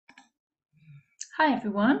Hi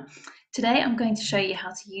everyone. Today I'm going to show you how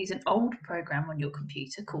to use an old program on your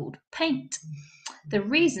computer called Paint. The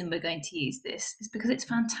reason we're going to use this is because it's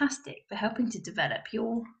fantastic for helping to develop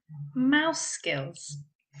your mouse skills.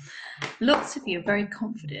 Lots of you are very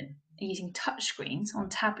confident using touchscreens on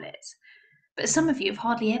tablets, but some of you have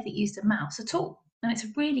hardly ever used a mouse at all, and it's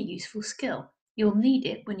a really useful skill. You'll need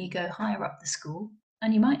it when you go higher up the school,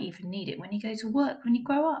 and you might even need it when you go to work when you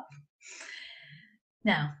grow up.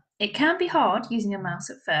 Now, it can be hard using a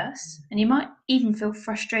mouse at first, and you might even feel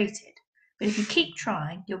frustrated, but if you keep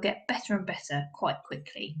trying, you'll get better and better quite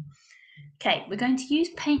quickly. Okay, we're going to use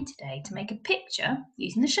Paint today to make a picture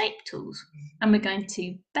using the shape tools, and we're going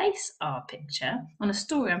to base our picture on a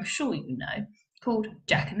story I'm sure you know called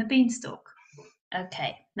Jack and the Beanstalk.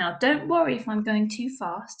 Okay, now don't worry if I'm going too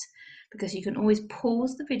fast, because you can always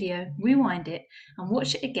pause the video, rewind it, and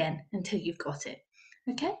watch it again until you've got it.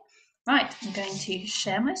 Okay? Right, I'm going to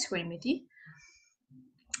share my screen with you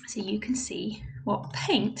so you can see what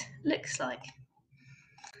Paint looks like.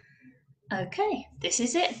 Okay, this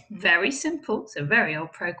is it. Very simple. It's a very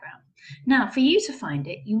old program. Now, for you to find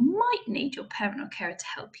it, you might need your parent or carer to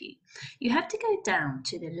help you. You have to go down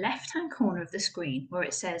to the left-hand corner of the screen where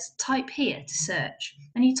it says type here to search,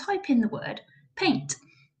 and you type in the word paint.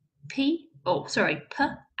 P-A-I-N-T,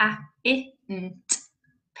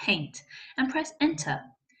 paint, and press enter.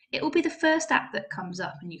 It will be the first app that comes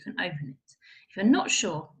up and you can open it. If you're not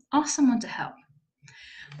sure, ask someone to help.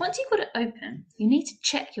 Once you've got it open, you need to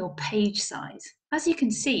check your page size. As you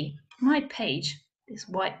can see, my page, this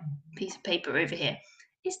white piece of paper over here,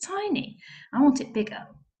 is tiny. I want it bigger.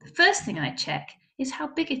 The first thing I check is how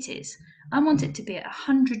big it is. I want it to be at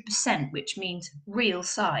 100%, which means real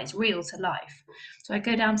size, real to life. So I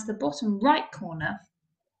go down to the bottom right corner,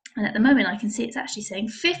 and at the moment I can see it's actually saying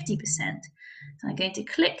 50%. So I'm going to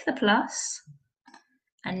click the plus,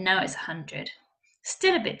 and now it's 100.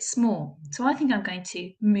 Still a bit small, so I think I'm going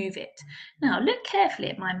to move it. Now look carefully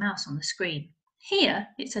at my mouse on the screen. Here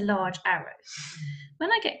it's a large arrow.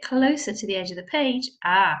 When I get closer to the edge of the page,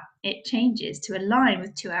 it changes to a line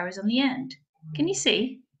with 2 arrows on the end. Can you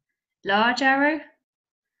see? Large arrow,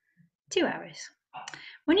 2 arrows.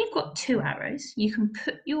 When you've got 2 arrows, you can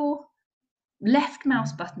put your left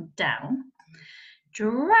mouse button down,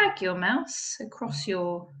 drag your mouse across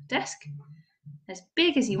your desk as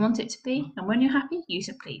big as you want it to be, and when you're happy, you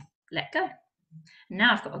simply let go.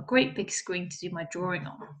 Now I've got a great big screen to do my drawing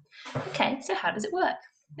on. Okay, so how does it work?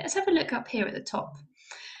 Let's have a look up here at the top.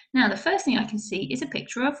 Now the first thing I can see is a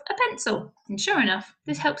picture of a pencil, and sure enough,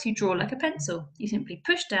 this helps you draw like a pencil. You simply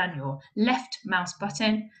push down your left mouse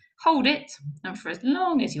button, hold it, and for as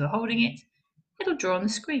long as you're holding it, it'll draw on the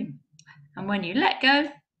screen. And when you let go,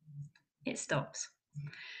 it stops.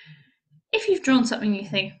 If you've drawn something you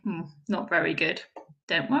think, not very good,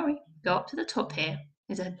 don't worry. Go up to the top here.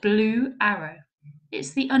 There's a blue arrow.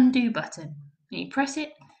 It's the undo button. When you press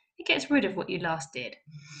it, it gets rid of what you last did.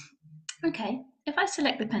 Okay, if I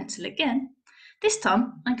select the pencil again, this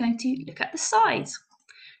time I'm going to look at the size.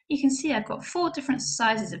 You can see I've got 4 different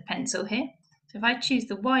sizes of pencil here. So if I choose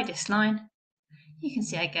the widest line, you can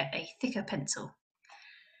see I get a thicker pencil.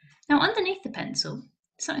 Now underneath the pencil,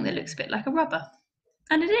 something that looks a bit like a rubber.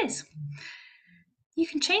 And it is. You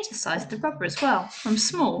can change the size of the rubber as well, from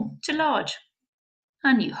small to large.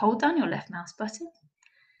 And you hold down your left mouse button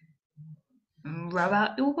and rub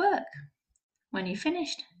out your work. When you've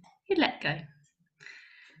finished, you let go.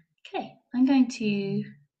 Okay, I'm going to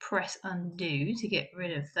press undo to get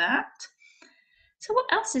rid of that. So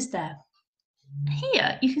what else is there?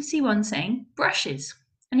 Here you can see one saying brushes.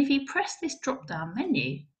 And if you press this drop down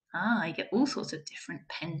menu, you get all sorts of different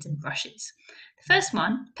pens and brushes. The first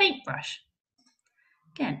one, paintbrush.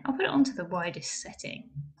 Again, I'll put it onto the widest setting.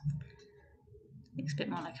 Looks a bit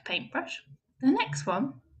more like a paintbrush. The next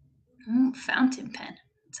one, fountain pen.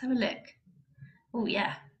 Let's have a look. Oh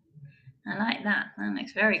yeah, I like that. That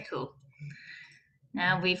looks very cool.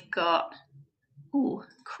 Now we've got,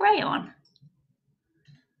 crayon.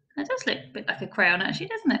 That does look a bit like a crayon actually,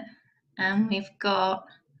 doesn't it? And we've got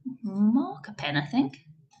marker pen, I think.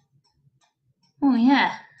 Oh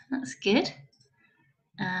yeah, that's good.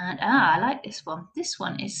 And I like this one. This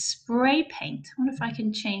one is spray paint. I wonder if I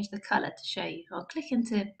can change the colour to show you. I'll click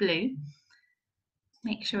into blue.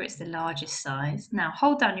 Make sure it's the largest size. Now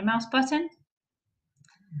hold down your mouse button.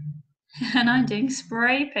 And I'm doing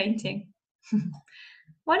spray painting.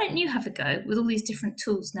 Why don't you have a go with all these different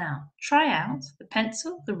tools now? Try out the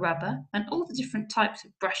pencil, the rubber, and all the different types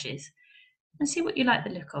of brushes and see what you like the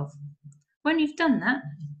look of. When you've done that,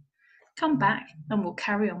 come back and we'll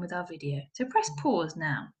carry on with our video. So press pause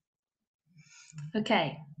now.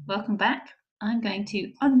 Okay, welcome back. I'm going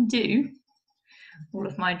to undo all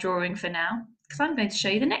of my drawing for now, because I'm going to show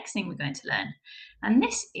you the next thing we're going to learn. And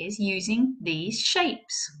this is using these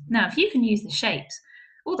shapes. Now, if you can use the shapes,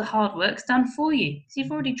 all the hard work's done for you, because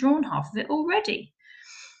you've already drawn half of it already.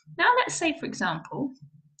 Now, let's say, for example,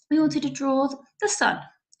 we wanted to draw the sun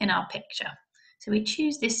in our picture. So we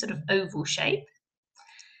choose this sort of oval shape,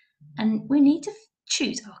 and we need to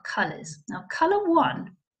choose our colours. Now, colour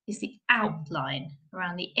 1 is the outline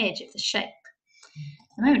around the edge of the shape.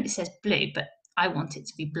 At the moment it says blue, but I want it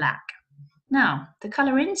to be black. Now, the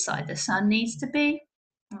colour inside the sun needs to be,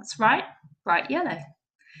 that's right, bright yellow.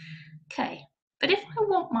 Okay, but if I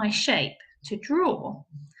want my shape to draw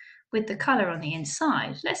with the colour on the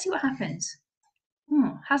inside, let's see what happens.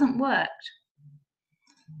 Hasn't worked.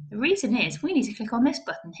 The reason is we need to click on this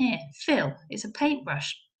button here, fill. It's a paint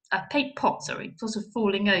pot, sort of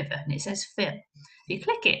falling over, and it says fill. If you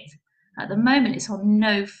click it, at the moment it's on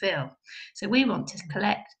no fill. So we want to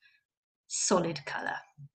collect solid colour.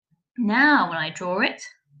 Now when I draw it,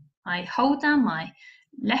 I hold down my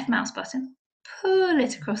left mouse button, pull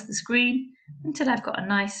it across the screen until I've got a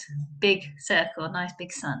nice big circle, a nice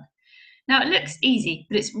big sun. Now it looks easy,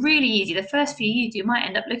 but it's really easy. The first few you do might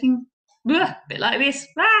end up looking a bit like this.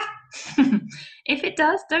 If it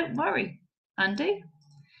does, don't worry. Undo.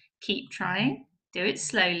 Keep trying. Do it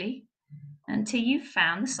slowly until you've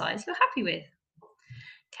found the size you're happy with.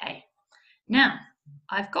 Okay, now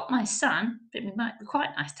I've got my sun, but it might be quite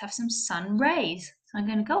nice to have some sun rays. So I'm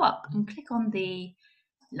going to go up and click on the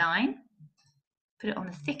line, put it on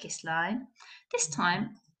the thickest line. This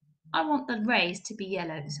time I want the rays to be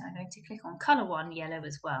yellow, so I'm going to click on colour 1 yellow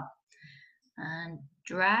as well. And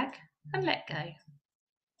drag and let go.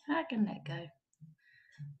 Drag and let go.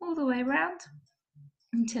 All the way around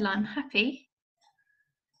until I'm happy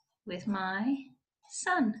with my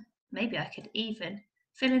sun. Maybe I could even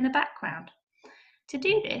fill in the background. To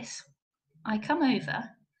do this, I come over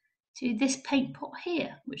to this paint pot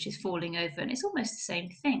here, which is falling over, and it's almost the same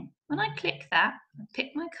thing. When I click that, I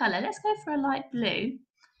pick my colour, let's go for a light blue,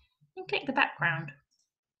 and click the background.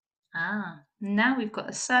 Now we've got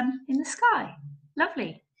the sun in the sky.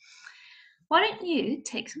 Lovely. Why don't you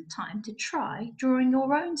take some time to try drawing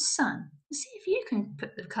your own sun and see if you can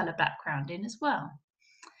put the colour background in as well.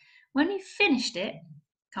 When you've finished it,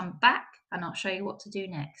 come back and I'll show you what to do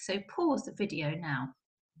next. So pause the video now.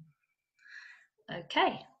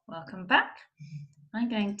 Okay, welcome back. I'm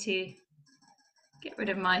going to get rid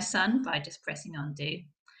of my sun by just pressing undo.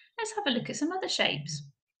 Let's have a look at some other shapes.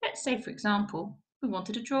 Let's say, for example, we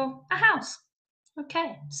wanted to draw a house.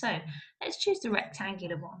 Okay, so let's choose the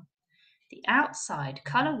rectangular one. The outside,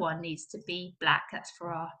 colour 1 needs to be black, that's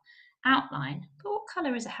for our outline. But what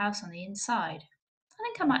colour is a house on the inside? I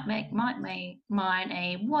think I might make mine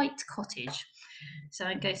a white cottage. So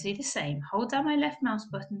I'm going to do the same. Hold down my left mouse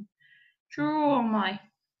button, draw my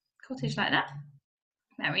cottage like that.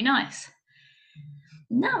 Very nice.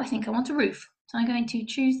 Now I think I want a roof. So I'm going to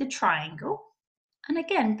choose the triangle. And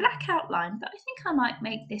again, black outline, but I think I might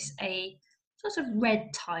make this a sort of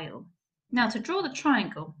red tile. Now to draw the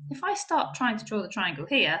triangle, if I start trying to draw the triangle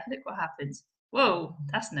here, look what happens. Whoa,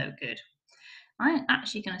 that's no good. I'm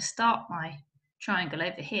actually going to start my triangle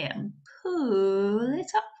over here and pull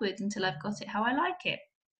it upwards until I've got it how I like it.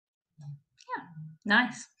 Yeah,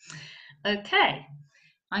 nice. Okay,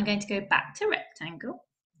 I'm going to go back to rectangle,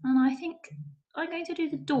 and I think I'm going to do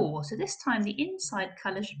the door. So this time the inside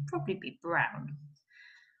colour should probably be brown.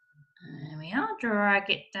 There we are, drag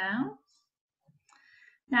it down.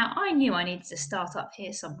 Now I knew I needed to start up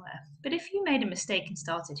here somewhere, but if you made a mistake and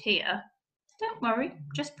started here, don't worry,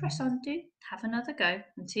 just press undo, have another go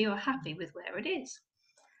until you're happy with where it is.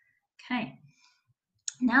 Okay,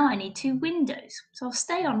 now I need 2 windows, so I'll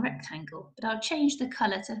stay on rectangle, but I'll change the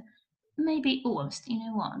colour to maybe, you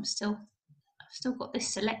know what, I've still got this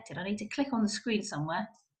selected. I need to click on the screen somewhere.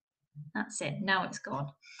 That's it, now it's gone.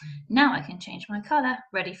 Now I can change my colour,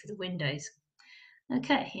 ready for the windows.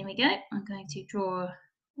 Okay, here we go. I'm going to draw a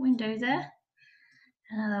window there,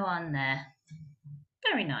 another one there.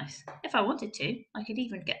 Very nice. If I wanted to, I could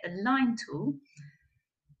even get the line tool,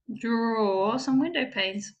 draw some window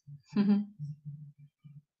panes. There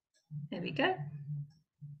we go.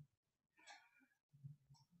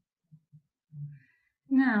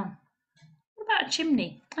 Now, what about a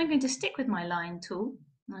chimney? I'm going to stick with my line tool.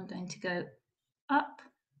 I'm going to go up,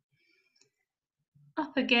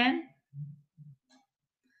 up again,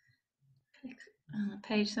 click on a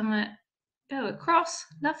page somewhere, go across,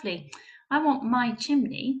 lovely. I want my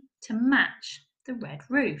chimney to match the red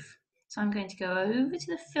roof. So I'm going to go over to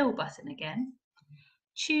the fill button again,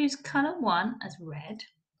 choose colour 1 as red,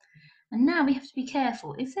 and now we have to be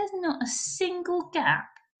careful. If there's not a single gap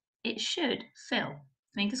it should fill.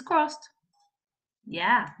 Fingers crossed.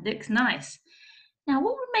 Yeah, looks nice. Now,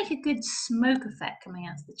 what would make a good smoke effect coming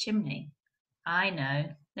out of the chimney? I know.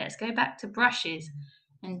 Let's go back to brushes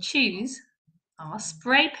and choose our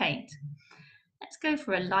spray paint. Let's go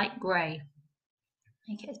for a light grey.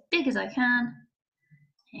 Make it as big as I can.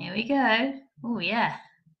 Here we go. Oh yeah.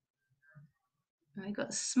 And we've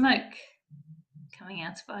got smoke coming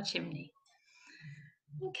out of our chimney.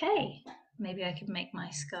 Okay, maybe I could make my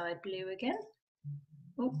sky blue again.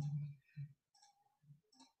 Oh,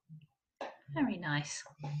 very nice.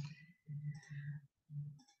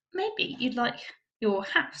 Maybe you'd like your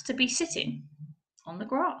house to be sitting on the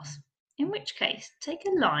grass. In which case, take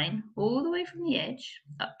a line all the way from the edge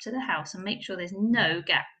up to the house and make sure there's no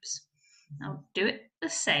gaps. Now do it the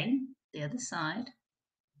same, the other side,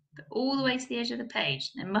 but all the way to the edge of the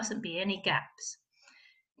page. There mustn't be any gaps.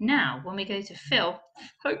 Now, when we go to fill,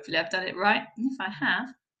 hopefully I've done it right, and if I have,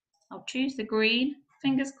 I'll choose the green,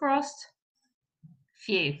 fingers crossed.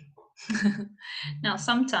 Phew. Now,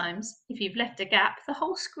 sometimes if you've left a gap, the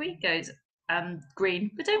whole screen goes green,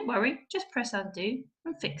 but don't worry, just press undo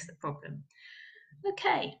and fix the problem.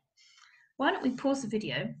 Okay, why don't we pause the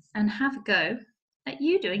video and have a go at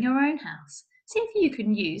you doing your own house. See if you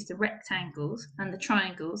can use the rectangles and the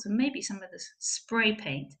triangles and maybe some of the spray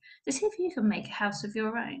paint to see if you can make a house of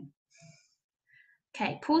your own.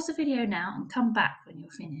 Okay, pause the video now and come back when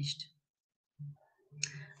you're finished.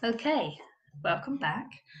 Okay, welcome back.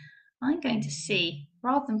 I'm going to see,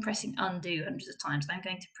 rather than pressing undo hundreds of times, I'm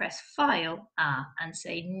going to press File and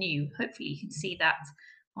say New. Hopefully you can see that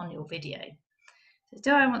on your video. So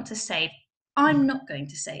do I want to save? I'm not going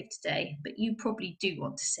to save today, but you probably do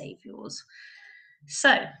want to save yours.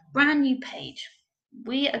 So, brand new page.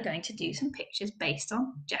 We are going to do some pictures based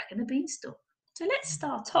on Jack and the Beanstalk. So let's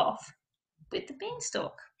start off with the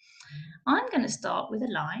beanstalk. I'm going to start with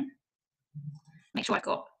a line. Make sure I've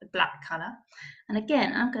got the black colour. And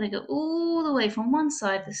again, I'm going to go all the way from one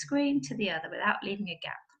side of the screen to the other without leaving a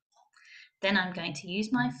gap. Then I'm going to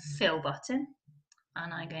use my fill button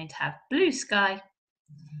and I'm going to have blue sky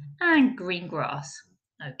and green grass.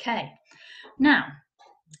 Okay, now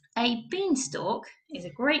a beanstalk is a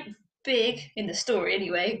great big, in the story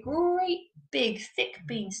anyway, a great big thick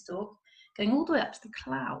beanstalk going all the way up to the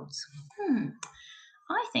clouds.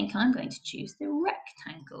 I think I'm going to choose the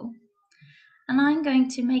rectangle and I'm going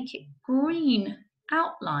to make it green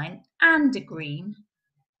outline and a green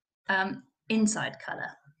inside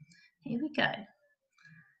colour. Here we go.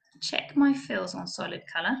 Check my fills on solid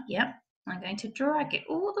colour. Yep, I'm going to drag it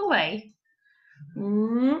all the way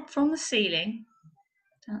from the ceiling.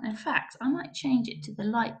 In fact, I might change it to the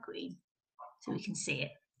light green so we can see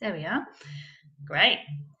it. There we are. Great.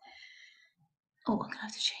 Oh, I'm going to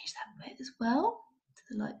have to change that bit as well to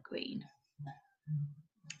the light green.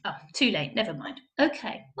 Oh, too late, never mind.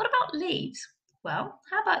 Okay, what about leaves? Well,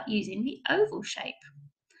 how about using the oval shape?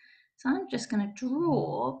 So I'm just going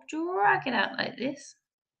to drag it out like this.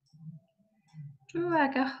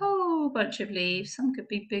 Drag a whole bunch of leaves. Some could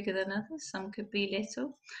be bigger than others, some could be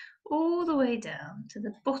little, all the way down to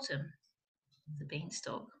the bottom of the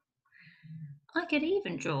beanstalk. I could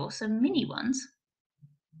even draw some mini ones.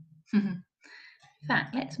 In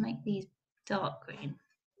fact, let's make these dark green.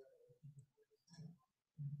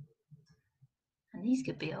 And these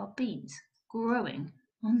could be our beans growing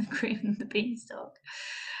on the green of the beanstalk.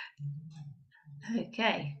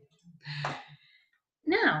 Okay.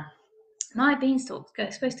 Now, my beanstalk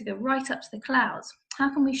is supposed to go right up to the clouds.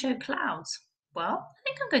 How can we show clouds? Well, I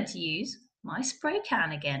think I'm going to use my spray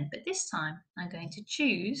can again, but this time I'm going to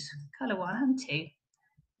choose colour 1 and 2,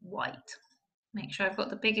 white. Make sure I've got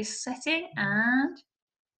the biggest setting and,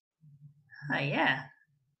 oh yeah,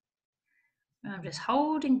 I'm just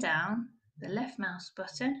holding down the left mouse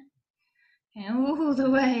button and all the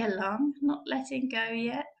way along, not letting go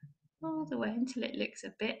yet, all the way until it looks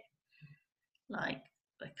a bit like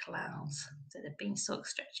the clouds. So the beanstalk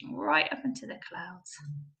stretching right up into the clouds.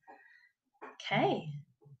 Okay,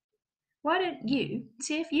 why don't you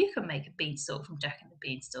see if you can make a beanstalk from Jack and the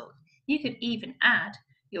Beanstalk? You could even add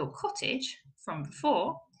your cottage from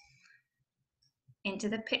before into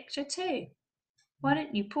the picture too. Why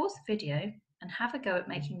don't you pause the video and have a go at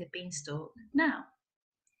making the beanstalk now?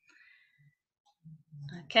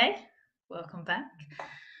 Okay, welcome back.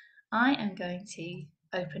 I am going to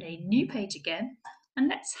open a new page again and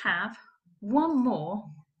let's have one more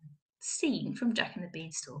scene from Jack and the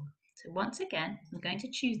Beanstalk. So once again, I'm going to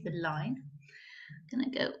choose the line. I'm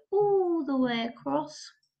going to go all the way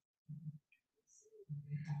across.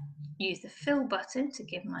 Use the fill button to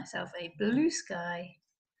give myself a blue sky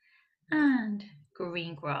and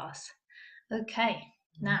green grass. Okay,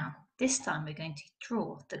 Now, this time we're going to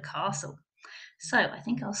draw the castle. So I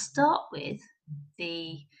think I'll start with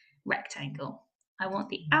the rectangle. I want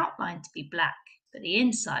the outline to be black, but the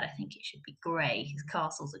inside I think it should be grey. His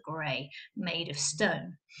castles are grey, made of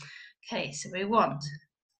stone. Okay, so we want,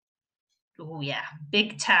 oh yeah,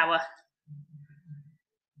 big tower.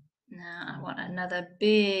 Now I want another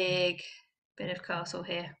big bit of castle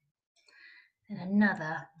here. And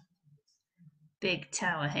another big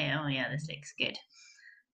tower here. Oh yeah, this looks good.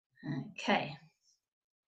 Okay.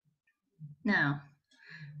 Now,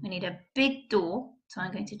 we need a big door, so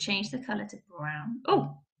I'm going to change the colour to brown.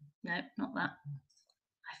 Oh, no, not that.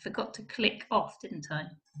 I forgot to click off, didn't I?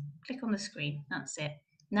 Click on the screen, that's it.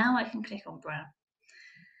 Now I can click on brown.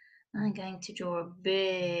 I'm going to draw a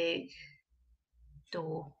big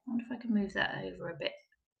door. I wonder if I can move that over a bit.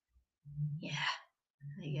 Yeah,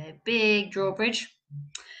 there you go, big drawbridge.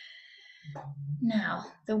 Now,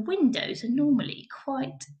 the windows are normally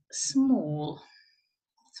quite small.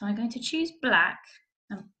 So I'm going to choose black.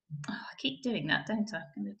 And I keep doing that, don't I?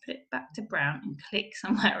 I'm going to put it back to brown and click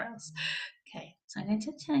somewhere else. Okay, so I'm going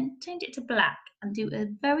to change it to black and do a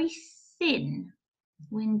very thin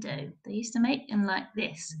window. They used to make them like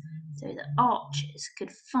this so that archers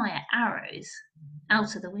could fire arrows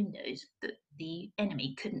out of the windows, but the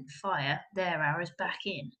enemy couldn't fire their arrows back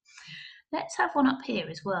in. Let's have one up here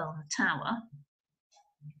as well on the tower.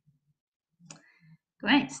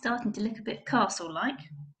 Great, starting to look a bit castle-like.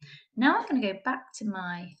 Now I'm going to go back to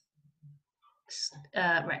my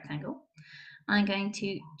rectangle. I'm going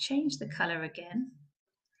to change the colour again,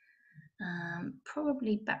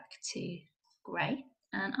 probably back to grey,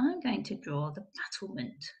 and I'm going to draw the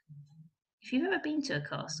battlement. If you've ever been to a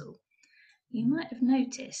castle, you might have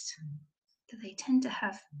noticed that they tend to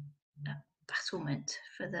have a battlement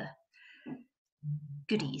for the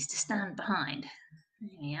goodies to stand behind. There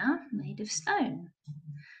we are, made of stone.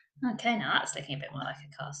 Okay, now that's looking a bit more like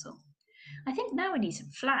a castle. I think now we need some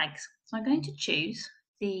flags. So I'm going to choose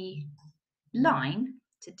the line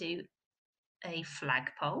to do a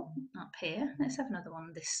flagpole up here. Let's have another one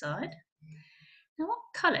on this side. Now, what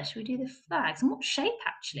colour should we do the flags, and what shape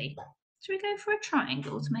actually? Should we go for a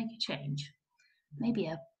triangle to make a change? Maybe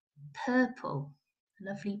a purple,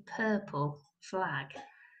 lovely purple flag.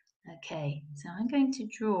 Okay, so I'm going to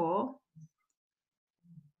draw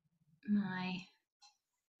my,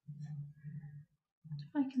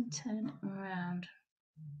 if I can turn it around.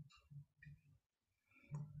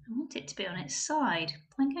 I want it to be on its side.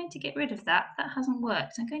 I'm going to get rid of that. That hasn't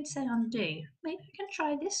worked. I'm going to say undo. Maybe I can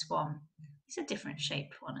try this one. It's a different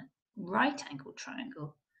shaped one. A right angle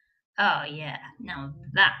triangle. Oh yeah, now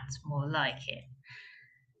that's more like it.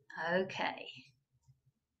 Okay.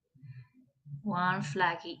 One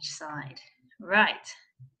flag each side. Right.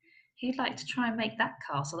 Who'd like to try and make that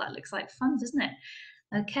castle? That looks like fun, doesn't it?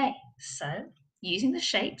 Okay, so using the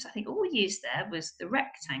shapes, I think all we used there was the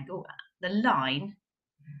rectangle, the line,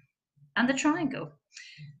 and the triangle.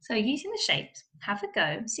 So using the shapes, have a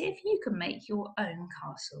go, see if you can make your own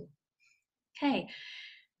castle. Okay,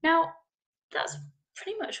 now that's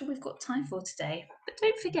pretty much all we've got time for today. But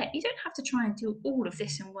don't forget, you don't have to try and do all of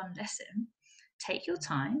this in one lesson. Take your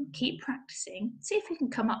time, keep practicing, see if you can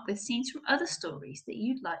come up with scenes from other stories that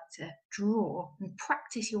you'd like to draw and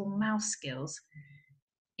practice your mouse skills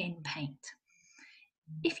in Paint.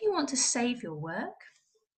 If you want to save your work,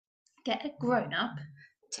 get a grown-up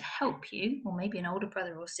to help you, or maybe an older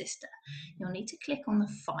brother or sister. You'll need to click on the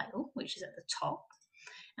file, which is at the top,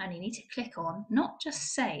 and you need to click on not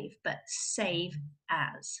just save, but save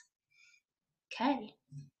as. Okay.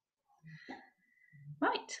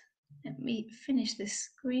 Right, let me finish this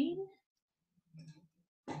screen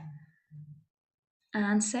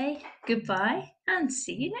and say goodbye and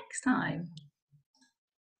see you next time.